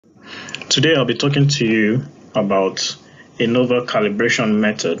Today I'll be talking to you about a novel calibration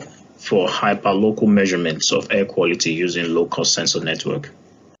method for hyperlocal measurements of air quality using low-cost sensor network.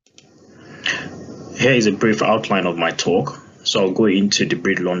 Here is a brief outline of my talk. So I'll go into the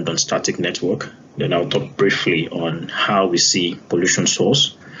Breed London static network. Then I'll talk briefly on how we see pollution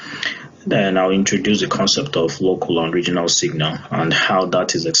source. Then I'll introduce the concept of local and regional signal and how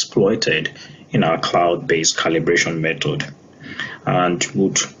that is exploited in our cloud-based calibration method. And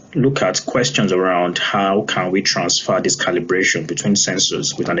would look at questions around how can we transfer this calibration between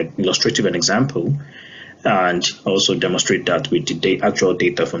sensors with an illustrative example, and also demonstrate that with the actual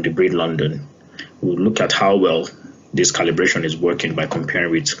data from the Breed London. We'll look at how well this calibration is working by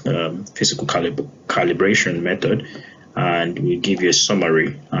comparing with physical calibration method, and we'll give you a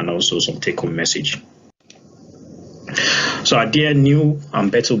summary and also some take-home message. So are there new and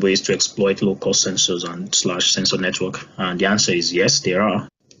better ways to exploit low-cost sensors and /sensor network? And the answer is yes, there are.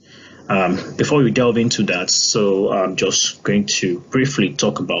 Before we delve into that, so I'm just going to briefly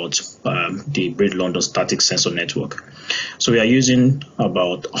talk about the Breed London static sensor network. So we are using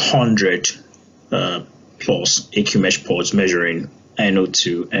about 100 plus AQ mesh pods measuring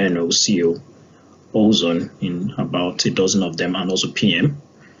NO2, NO, CO, ozone in about a dozen of them, and also PM.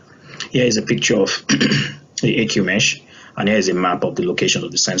 Here is a picture of the AQ mesh, and here is a map of the location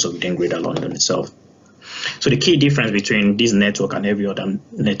of the sensor within Greater London itself. So the key difference between this network and every other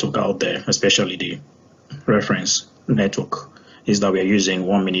network out there, especially the reference network, is that we are using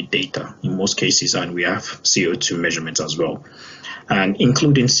 1 minute data in most cases, and we have CO2 measurements as well. And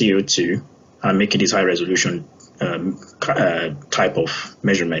including CO2 and making this high resolution type of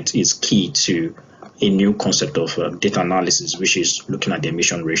measurement is key to a new concept of data analysis, which is looking at the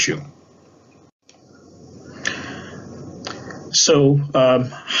emission ratio. So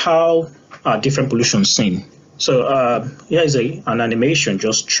how are different pollutions seen? So here is an animation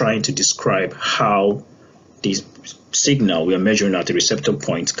just trying to describe how this signal we are measuring at the receptor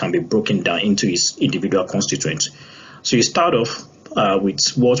point can be broken down into its individual constituents. So you start off with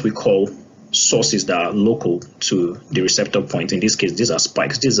what we call sources that are local to the receptor point. In this case, these are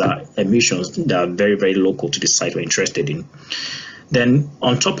spikes. These are emissions that are very, very local to the site we're interested in. Then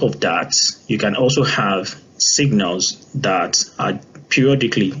on top of that, you can also have signals that are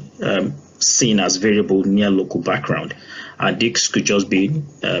periodically seen as variable near local background, and this could just be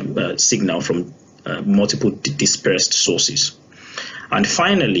a signal from multiple dispersed sources. And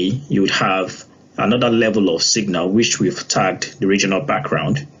finally, you would have another level of signal which we've tagged the regional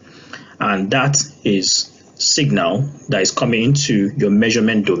background, and that is signal that is coming into your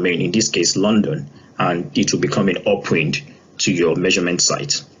measurement domain, in this case London, and it will be coming upwind to your measurement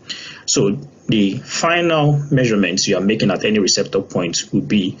site. So the final measurements you are making at any receptor point would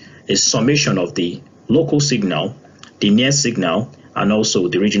be a summation of the local signal, the near signal, and also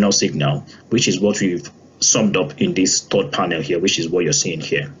the regional signal, which is what we've summed up in this third panel here, which is what you're seeing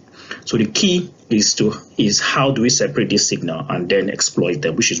here. So the key is how do we separate this signal and then exploit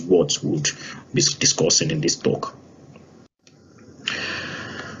them, which is what we'll be discussing in this talk.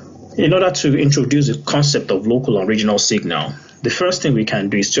 In order to introduce the concept of local and regional signal, the first thing we can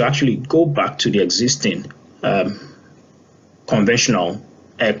do is to actually go back to the existing conventional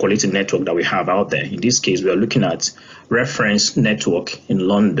air quality network that we have out there. In this case, we are looking at reference network in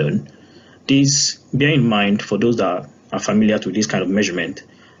London. These, bear in mind, for those that are familiar with this kind of measurement,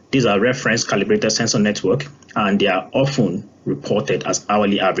 these are reference calibrated sensor network, and they are often reported as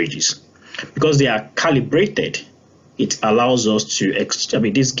hourly averages. Because they are calibrated, it allows us to,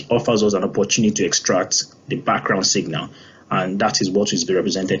 this offers us an opportunity to extract the background signal, and that is what is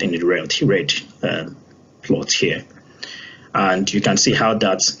represented in the red plot here. And you can see how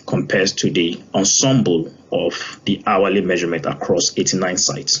that compares to the ensemble of the hourly measurement across 89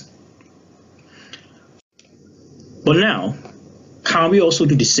 sites. But now, can we also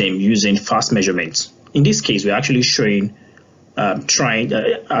do the same using fast measurements? In this case, we're actually showing, trying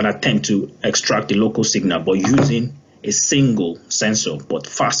an attempt to extract the local signal, but using a single sensor, but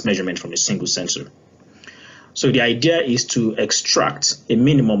fast measurement from a single sensor. So the idea is to extract a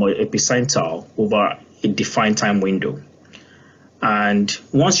minimum or a percentile over a defined time window. And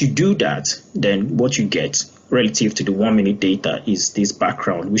once you do that, then what you get relative to the 1 minute data is this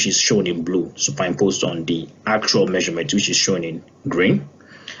background, which is shown in blue, superimposed on the actual measurement, which is shown in green.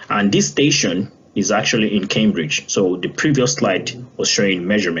 And this station is actually in Cambridge. So the previous slide was showing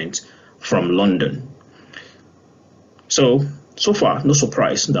measurement from London. So far, no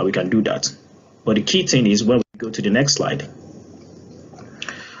surprise that we can do that. But the key thing is when we go to the next slide.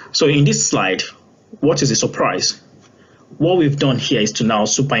 So in this slide, what is the surprise? What we've done here is to now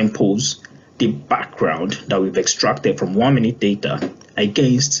superimpose the background that we've extracted from 1 minute data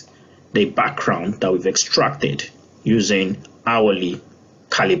against the background that we've extracted using hourly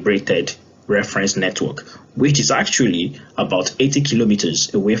calibrated reference network, which is actually about 80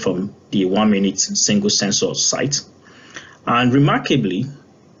 kilometers away from the 1 minute single sensor site. And remarkably,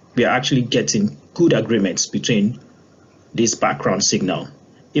 we are actually getting good agreements between this background signal,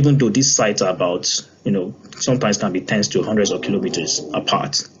 even though these sites are about, sometimes can be tens to hundreds of kilometers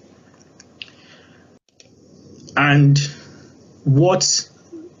apart. And what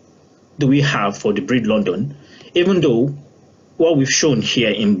do we have for the Breed London? Even though what we've shown here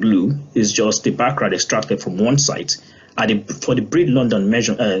in blue is just the background extracted from one site, for the Breed London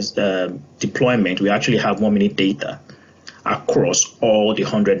deployment, we actually have 1 minute data across all the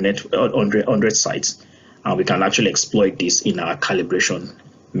 100 sites, and we can actually exploit this in our calibration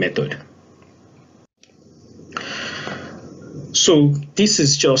method. So this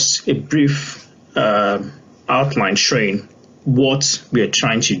is just a brief outline showing what we are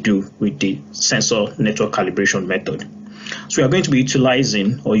trying to do with the sensor network calibration method. So we are going to be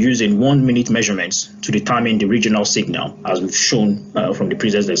utilizing or using 1 minute measurements to determine the regional signal, as we've shown from the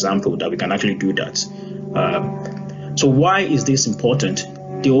previous example that we can actually do that. So why is this important?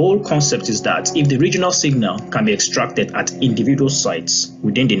 The whole concept is that if the regional signal can be extracted at individual sites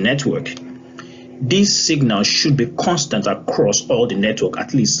within the network, this signal should be constant across all the network,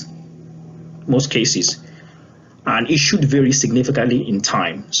 at least most cases, and it should vary significantly in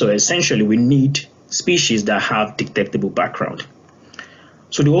time. So essentially, we need species that have detectable background.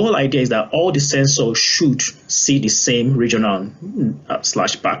 So the whole idea is that all the sensors should see the same regional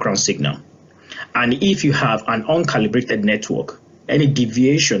 / background signal. And if you have an uncalibrated network, any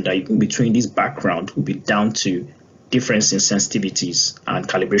deviation between this background will be down to difference in sensitivities and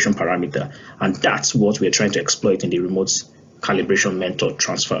calibration parameter. And that's what we're trying to exploit in the remote calibration method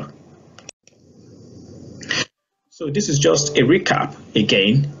transfer. So this is just a recap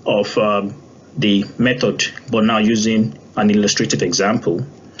again of the method, but now using an illustrative example.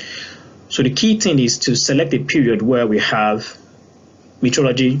 So the key thing is to select a period where we have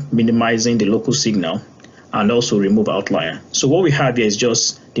metrology minimizing the local signal and also remove outlier. So what we have here is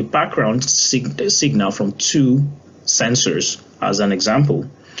just the background signal from 2 sensors as an example.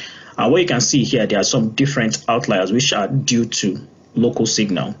 And what you can see here, there are some different outliers which are due to local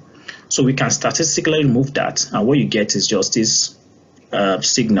signal. So we can statistically remove that, and what you get is just this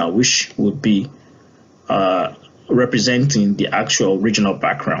signal, which would be representing the actual regional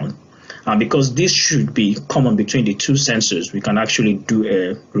background. And because this should be common between the 2 sensors, we can actually do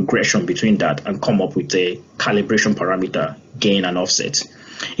a regression between that and come up with a calibration parameter, gain and offset.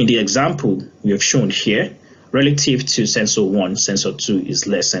 In the example we have shown here, relative to sensor 1, sensor 2 is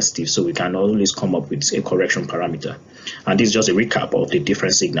less sensitive, so we can always come up with a correction parameter. And this is just a recap of the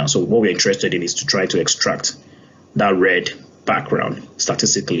different signals. So what we're interested in is to try to extract that red background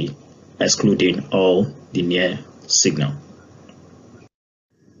statistically, excluding all the near signal.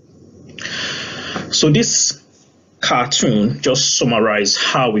 So this cartoon just summarizes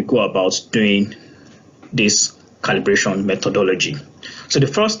how we go about doing this calibration methodology. So the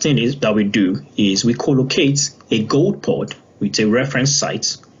first thing that we do is we collocate a gold pod with a reference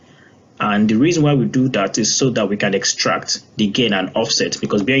site. And the reason why we do that is so that we can extract the gain and offset,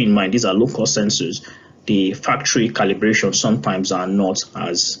 because bear in mind, these are low-cost sensors. The factory calibration sometimes are not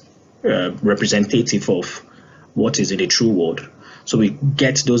as representative of what is in the true world. So we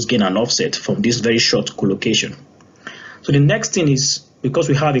get those gain and offset from this very short collocation. So the next thing is, because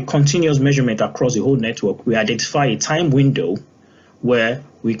we have a continuous measurement across the whole network, we identify a time window where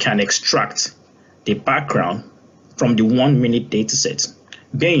we can extract the background from the 1 minute data set.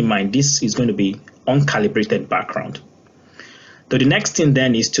 Bear in mind, this is going to be uncalibrated background. So the next thing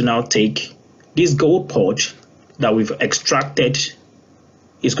then is to now take this gold pod that we've extracted,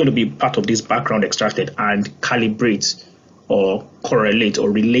 is going to be part of this background extracted, and calibrate or correlate or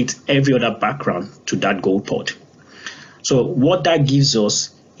relate every other background to that gold pod. So what that gives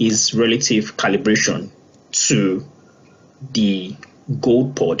us is relative calibration to the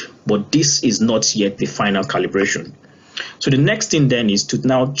gold pod, but this is not yet the final calibration. So the next thing then is to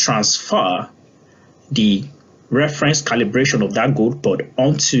now transfer the reference calibration of that gold pod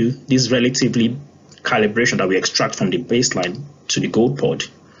onto this relatively calibration that we extract from the baseline to the gold pod.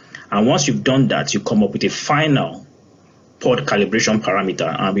 And once you've done that, you come up with a final pod calibration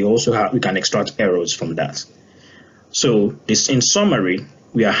parameter, and we can extract errors from that. So this, in summary,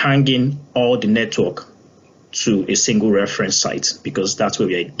 we are hanging all the network to a single reference site, because that's where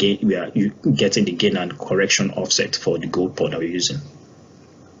we are getting the gain and correction offset for the gold pod that we're using.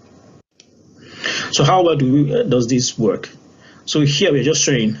 So how well does this work? So here we're just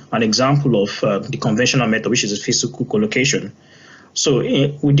showing an example of the conventional method, which is a physical collocation, So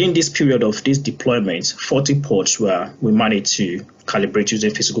within this period of this deployment, 40 pods we managed to calibrate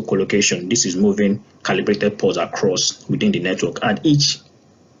using physical collocation. This is moving calibrated pods across within the network, and each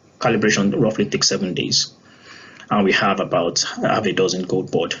calibration roughly takes 7 days. And we have about half a dozen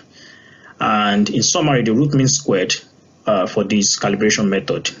gold pod. And in summary, the root mean squared for this calibration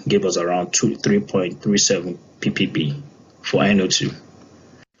method gave us around 3.37 ppb for NO2.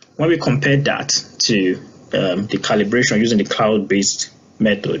 When we compare that to the calibration using the cloud-based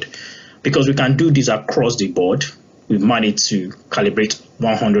method, because we can do this across the board, we've managed to calibrate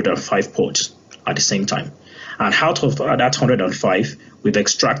 105 pods at the same time. And out of that 105, we've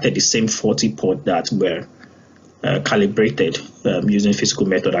extracted the same 40 pods that were calibrated using physical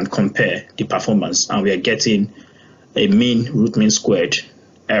method and compare the performance, and we are getting a mean root mean squared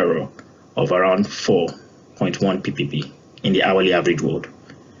error of around 4.1 ppb in the hourly average world.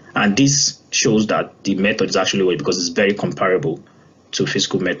 And this shows that the method is actually well, because it's very comparable to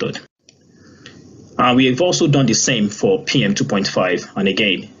physical method. And we have also done the same for PM 2.5, and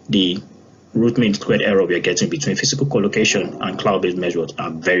again, the root mean squared error we are getting between physical collocation and cloud-based measures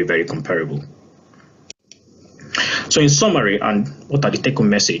are very, very comparable. So in summary, and what are the take-home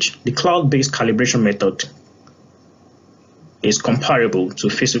message? The cloud-based calibration method is comparable to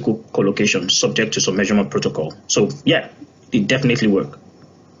physical collocation subject to some measurement protocol. So yeah, it definitely works.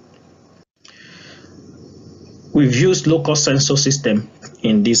 We've used low-cost sensor system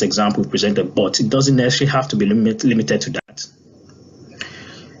in this example presented, but it doesn't necessarily have to be limited to that.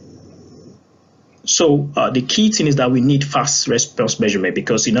 So the key thing is that we need fast response measurement,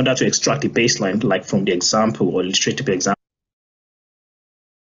 because in order to extract the baseline, like from the example or illustrative example,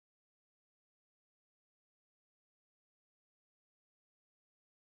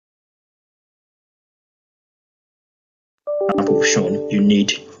 shown, you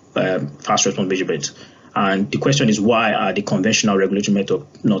need fast response measurement. And the question is, why are the conventional regulatory method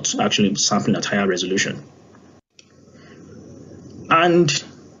not actually sampling at higher resolution? And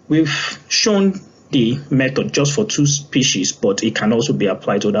we've shown the method just for 2 species, but it can also be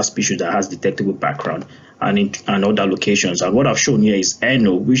applied to other species that has detectable background and other locations. And what I've shown here is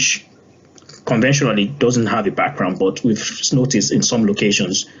NO, which conventionally doesn't have a background, but we've noticed in some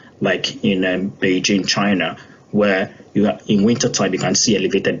locations, like in Beijing, China, where in winter time you can see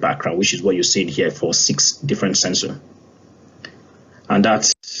elevated background, which is what you're seeing here for 6 different sensors. And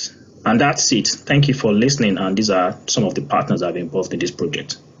that's it. Thank you for listening, and these are some of the partners that have been involved in this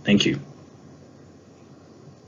project. Thank you.